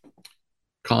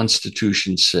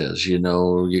Constitution says. You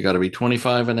know, you got to be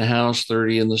 25 in the House,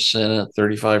 30 in the Senate,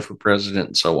 35 for president,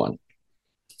 and so on.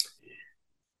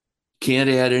 Can't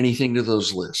add anything to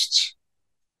those lists.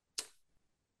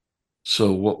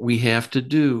 So what we have to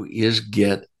do is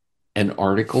get an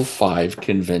Article 5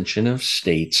 Convention of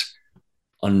States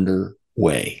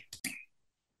underway.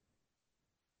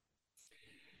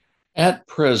 At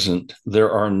present, there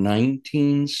are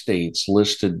 19 states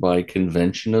listed by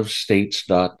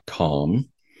conventionofstates.com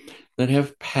that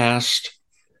have passed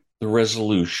the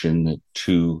resolution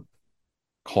to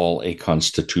call a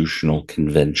constitutional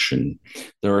convention.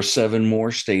 There are 7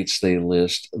 more states they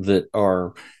list that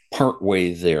are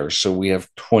partway there. So we have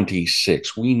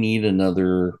 26. We need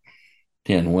another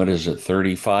 10. What is it?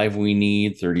 35 we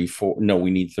need? 34? No,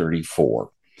 we need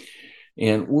 34.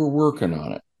 And we're working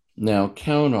on it. Now,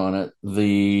 count on it,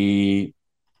 the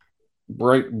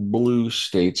bright blue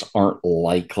states aren't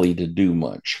likely to do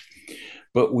much.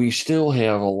 But we still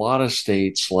have a lot of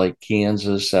states like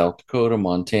Kansas, South Dakota,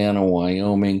 Montana,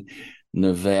 Wyoming,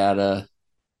 Nevada,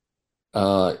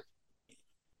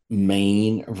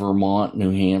 Maine, Vermont,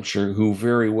 New Hampshire, who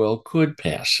very well could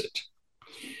pass it.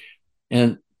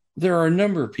 And there are a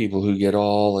number of people who get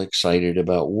all excited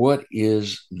about what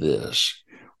is this?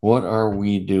 What are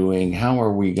we doing? How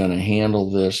are we going to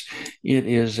handle this? It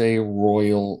is a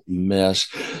royal mess.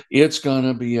 It's going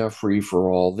to be a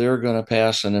free-for-all. They're going to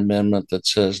pass an amendment that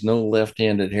says no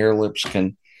left-handed hair lips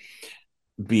can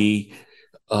be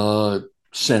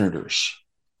senators,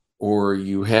 or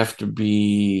you have to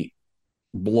be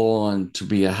blonde to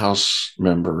be a House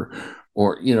member,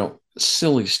 or, you know,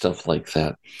 silly stuff like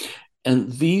that.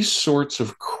 And these sorts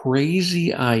of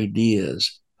crazy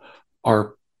ideas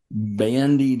are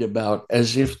bandied about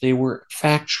as if they were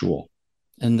factual,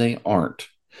 and they aren't.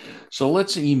 So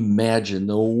let's imagine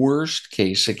the worst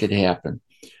case that could happen.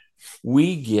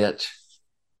 We get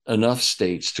enough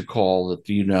states to call that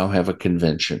you now have a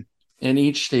convention, and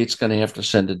each state's going to have to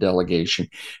send a delegation.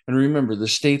 And remember, the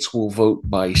states will vote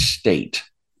by state.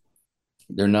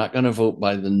 They're not going to vote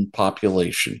by the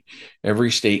population.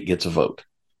 Every state gets a vote.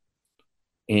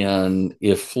 And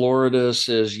if Florida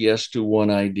says yes to one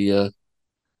idea,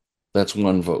 that's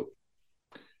one vote.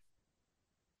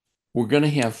 we're going to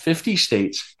have 50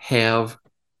 states have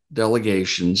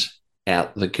delegations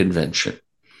at the convention.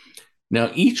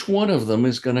 Now, each one of them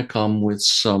is going to come with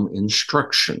some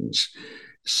instructions.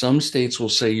 Some states will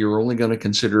say you're only going to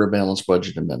consider a balanced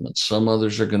budget amendment. Some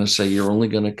others are going to say you're only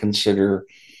going to consider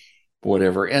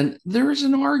whatever. And there is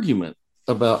an argument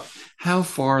about how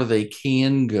far they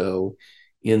can go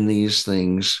in these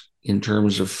things in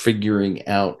terms of figuring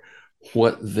out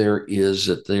what there is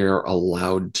that they're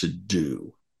allowed to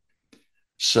do.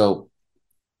 So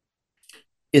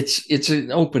it's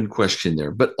an open question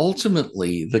there, but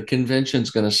ultimately the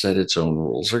convention's going to set its own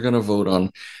rules. They're going to vote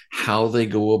on how they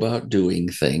go about doing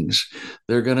things.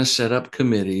 They're going to set up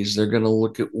committees. They're going to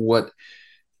look at what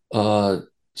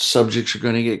subjects are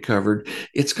going to get covered.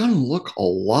 It's going to look a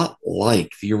lot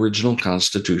like the original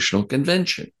Constitutional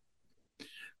Convention.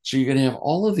 So you're going to have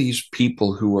all of these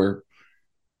people who are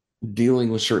dealing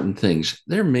with certain things.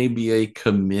 There may be a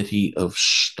committee of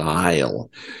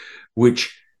style,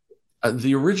 which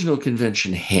the original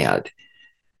convention had.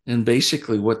 And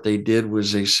basically what they did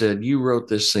was they said, you wrote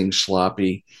this thing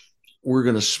sloppy. We're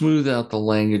going to smooth out the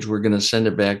language. We're going to send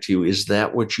it back to you. Is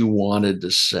that what you wanted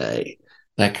to say?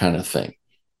 That kind of thing.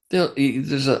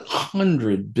 There's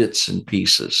 100 bits and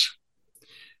pieces.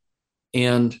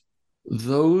 And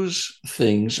those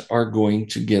things are going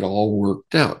to get all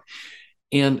worked out.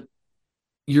 And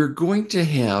you're going to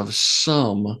have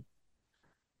some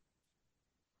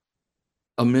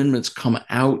amendments come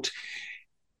out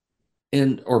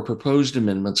or proposed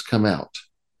amendments come out.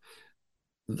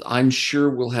 I'm sure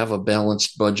we'll have a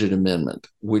balanced budget amendment,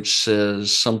 which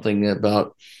says something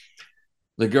about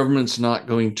the government's not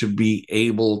going to be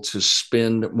able to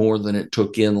spend more than it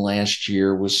took in last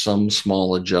year with some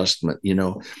small adjustment,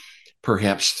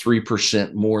 perhaps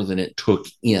 3% more than it took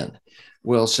in.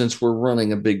 Well, since we're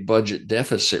running a big budget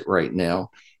deficit right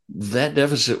now, that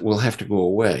deficit will have to go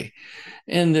away.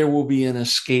 And there will be an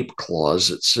escape clause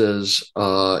that says,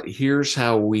 here's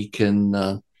how we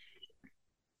can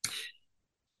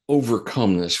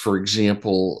overcome this. For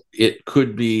example, it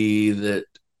could be that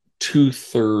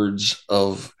 2/3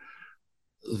 of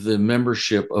the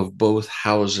membership of both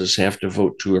houses have to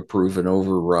vote to approve an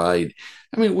override.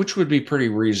 Which would be pretty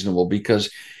reasonable,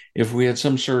 because if we had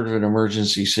some sort of an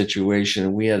emergency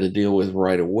situation we had to deal with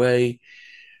right away,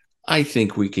 I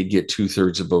think we could get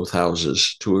 2/3 of both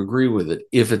houses to agree with it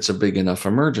if it's a big enough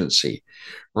emergency.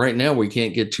 Right now, we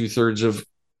can't get 2/3 of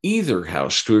either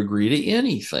house to agree to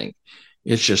anything.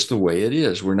 It's just the way it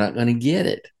is. We're not going to get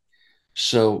it.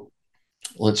 So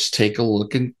let's take a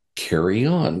look and carry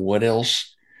on. What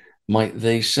else might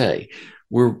they say?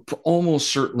 We're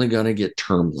almost certainly going to get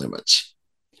term limits.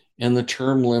 And the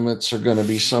term limits are going to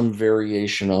be some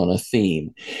variation on a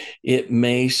theme. It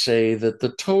may say that the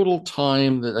total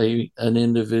time that an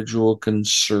individual can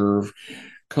serve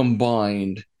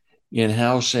combined in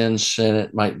House and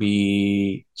Senate might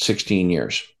be 16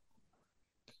 years.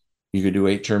 You could do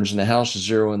 8 terms in the House,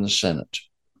 0 in the Senate.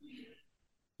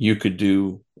 You could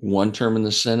do 1 term in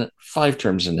the Senate, 5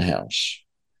 terms in the House.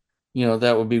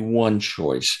 That would be one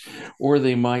choice. Or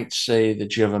they might say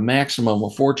that you have a maximum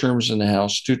of 4 terms in the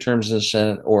House, 2 terms in the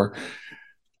Senate, or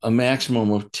a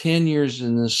maximum of 10 years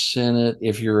in the Senate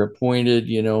if you're appointed.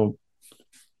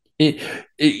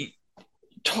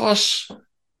 Toss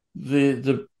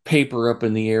the paper up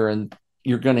in the air and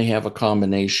you're going to have a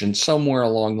combination. Somewhere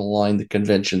along the line, the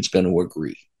convention's going to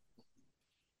agree.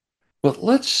 But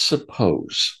let's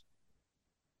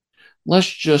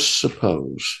just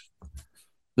suppose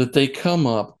that they come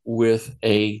up with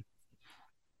an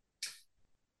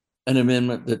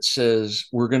amendment that says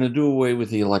we're going to do away with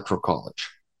the Electoral College.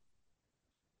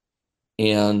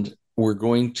 And we're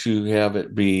going to have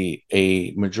it be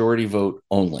a majority vote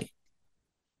only.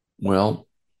 Well,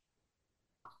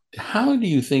 how do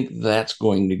you think that's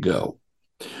going to go?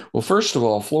 Well, first of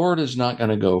all, Florida is not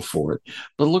going to go for it.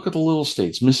 But look at the little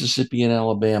states, Mississippi and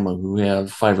Alabama, who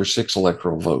have 5 or 6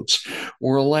 electoral votes,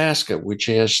 or Alaska, which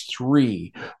has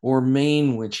 3, or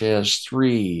Maine, which has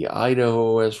 3,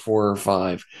 Idaho has 4 or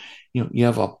 5. You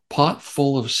have a pot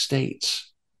full of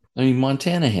states.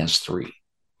 Montana has 3.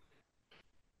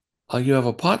 You have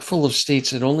a pot full of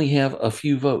states that only have a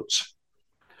few votes.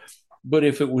 But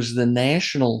if it was the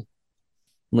national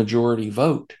majority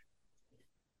vote,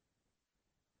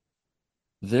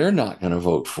 they're not going to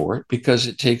vote for it because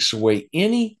it takes away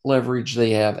any leverage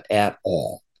they have at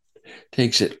all.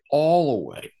 Takes it all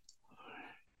away.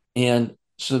 And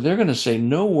so they're going to say,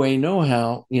 no way, no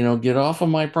how, get off of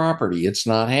my property. It's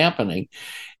not happening.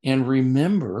 And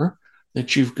remember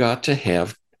that you've got to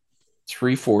have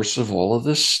 3/4 of all of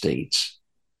the states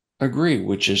agree,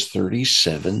 which is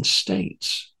 37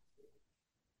 states.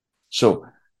 So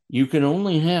You can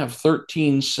only have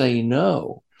 13 say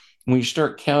no. When you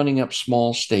start counting up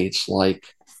small states like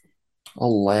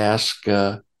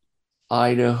Alaska,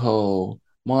 Idaho,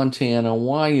 Montana,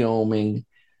 Wyoming,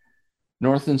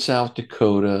 North and South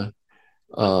Dakota,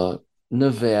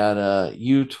 Nevada,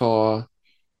 Utah,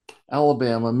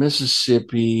 Alabama,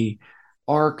 Mississippi,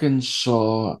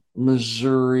 Arkansas,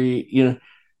 Missouri,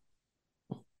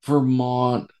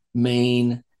 Vermont,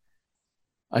 Maine.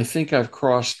 I think I've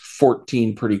crossed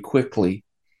 14 pretty quickly.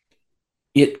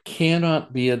 It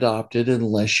cannot be adopted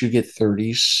unless you get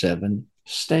 37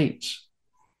 states.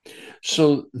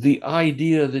 So the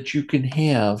idea that you can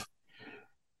have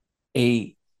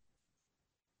an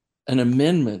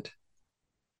amendment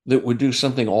that would do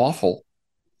something awful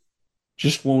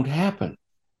just won't happen.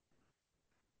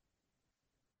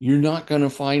 You're not going to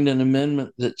find an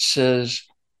amendment that says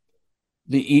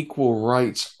the equal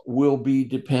rights will be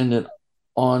dependent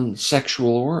on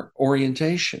sexual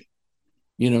orientation.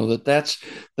 That's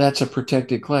a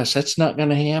protected class. That's not going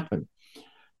to happen.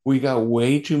 We got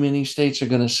way too many states are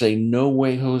going to say, no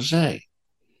way, Jose.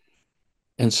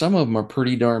 And some of them are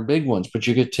pretty darn big ones, but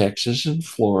you get Texas and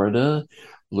Florida,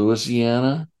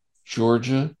 Louisiana,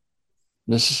 Georgia,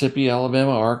 Mississippi,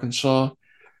 Alabama, Arkansas,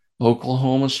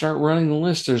 Oklahoma. Start running the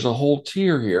list. There's a whole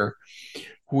tier here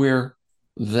where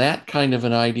that kind of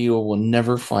an idea will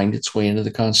never find its way into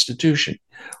the Constitution.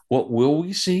 What will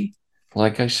we see?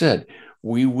 Like I said,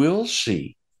 we will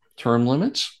see term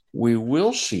limits. We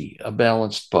will see a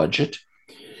balanced budget.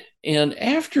 And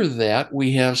after that,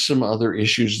 we have some other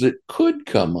issues that could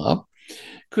come up.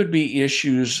 Could be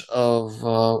issues of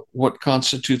what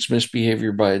constitutes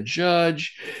misbehavior by a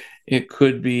judge. It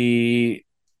could be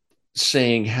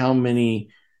saying how many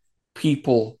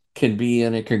people can be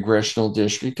in a congressional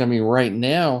district. I mean, right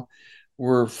now,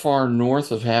 we're far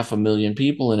north of 500,000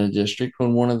 people in a district,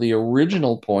 when one of the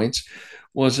original points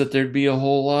was that there'd be a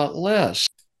whole lot less.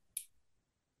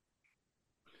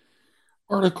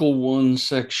 Article 1,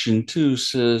 Section 2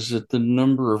 says that the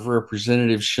number of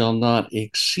representatives shall not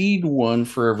exceed one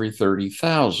for every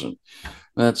 30,000.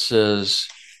 That says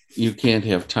you can't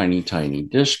have tiny, tiny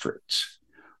districts.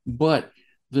 But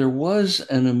there was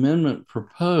an amendment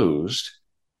proposed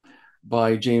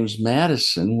by James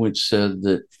Madison, which said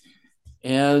that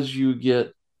as you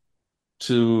get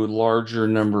to larger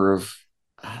number of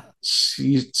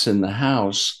seats in the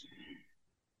House,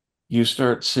 you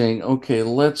start saying, okay,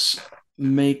 let's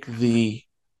make the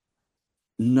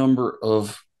number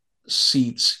of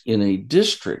seats in a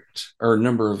district, or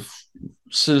number of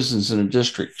citizens in a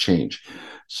district, change.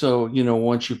 So,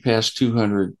 once you pass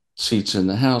 200 seats in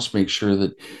the House, make sure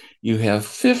that you have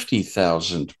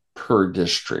 50,000 per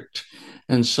district,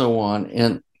 and so on.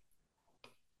 And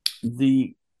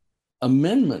the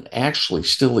amendment actually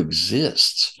still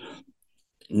exists,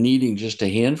 needing just a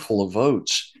handful of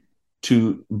votes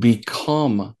to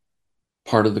become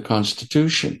part of the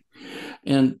Constitution.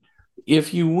 And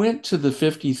if you went to the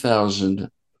 50,000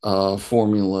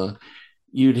 formula,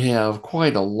 you'd have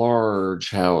quite a large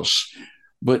House.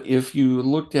 But if you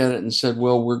looked at it and said,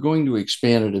 well, we're going to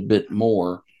expand it a bit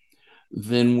more,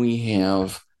 then we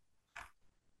have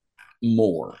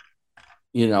more.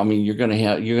 You're going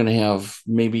to have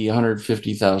maybe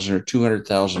 150,000 or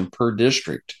 200,000 per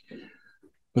district.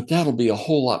 But that'll be a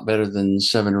whole lot better than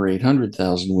 700,000 or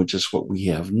 800,000, which is what we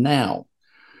have now.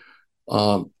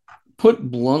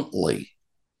 Put bluntly,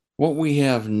 what we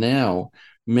have now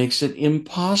makes it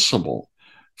impossible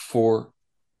for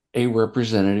a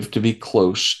representative to be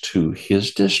close to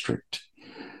his district.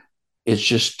 It's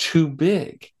just too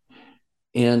big.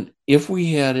 And if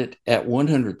we had it at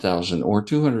 100,000 or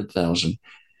 200,000,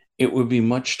 it would be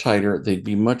much tighter. They'd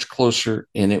be much closer,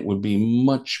 and it would be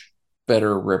much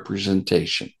better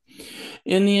representation.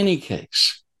 In any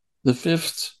case,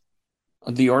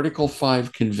 the Article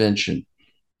 5 convention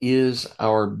is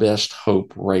our best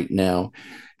hope right now.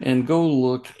 And go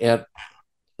look at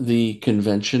the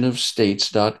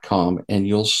conventionofstates.com and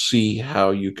you'll see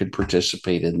how you could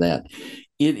participate in that.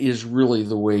 It is really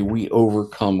the way we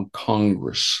overcome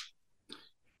Congress.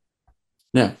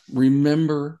 Now,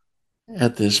 remember,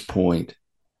 at this point,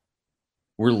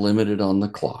 we're limited on the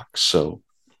clock. So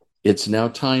it's now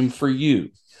time for you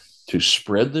to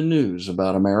spread the news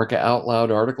about America Out Loud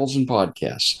articles and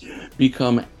podcasts.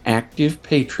 Become active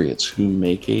patriots who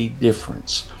make a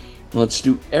difference. Let's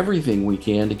do everything we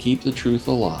can to keep the truth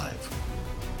alive.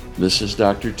 This is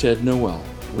Dr. Ted Noel.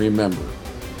 Remember,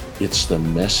 it's the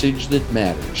message that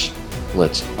matters.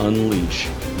 Let's unleash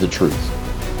the truth.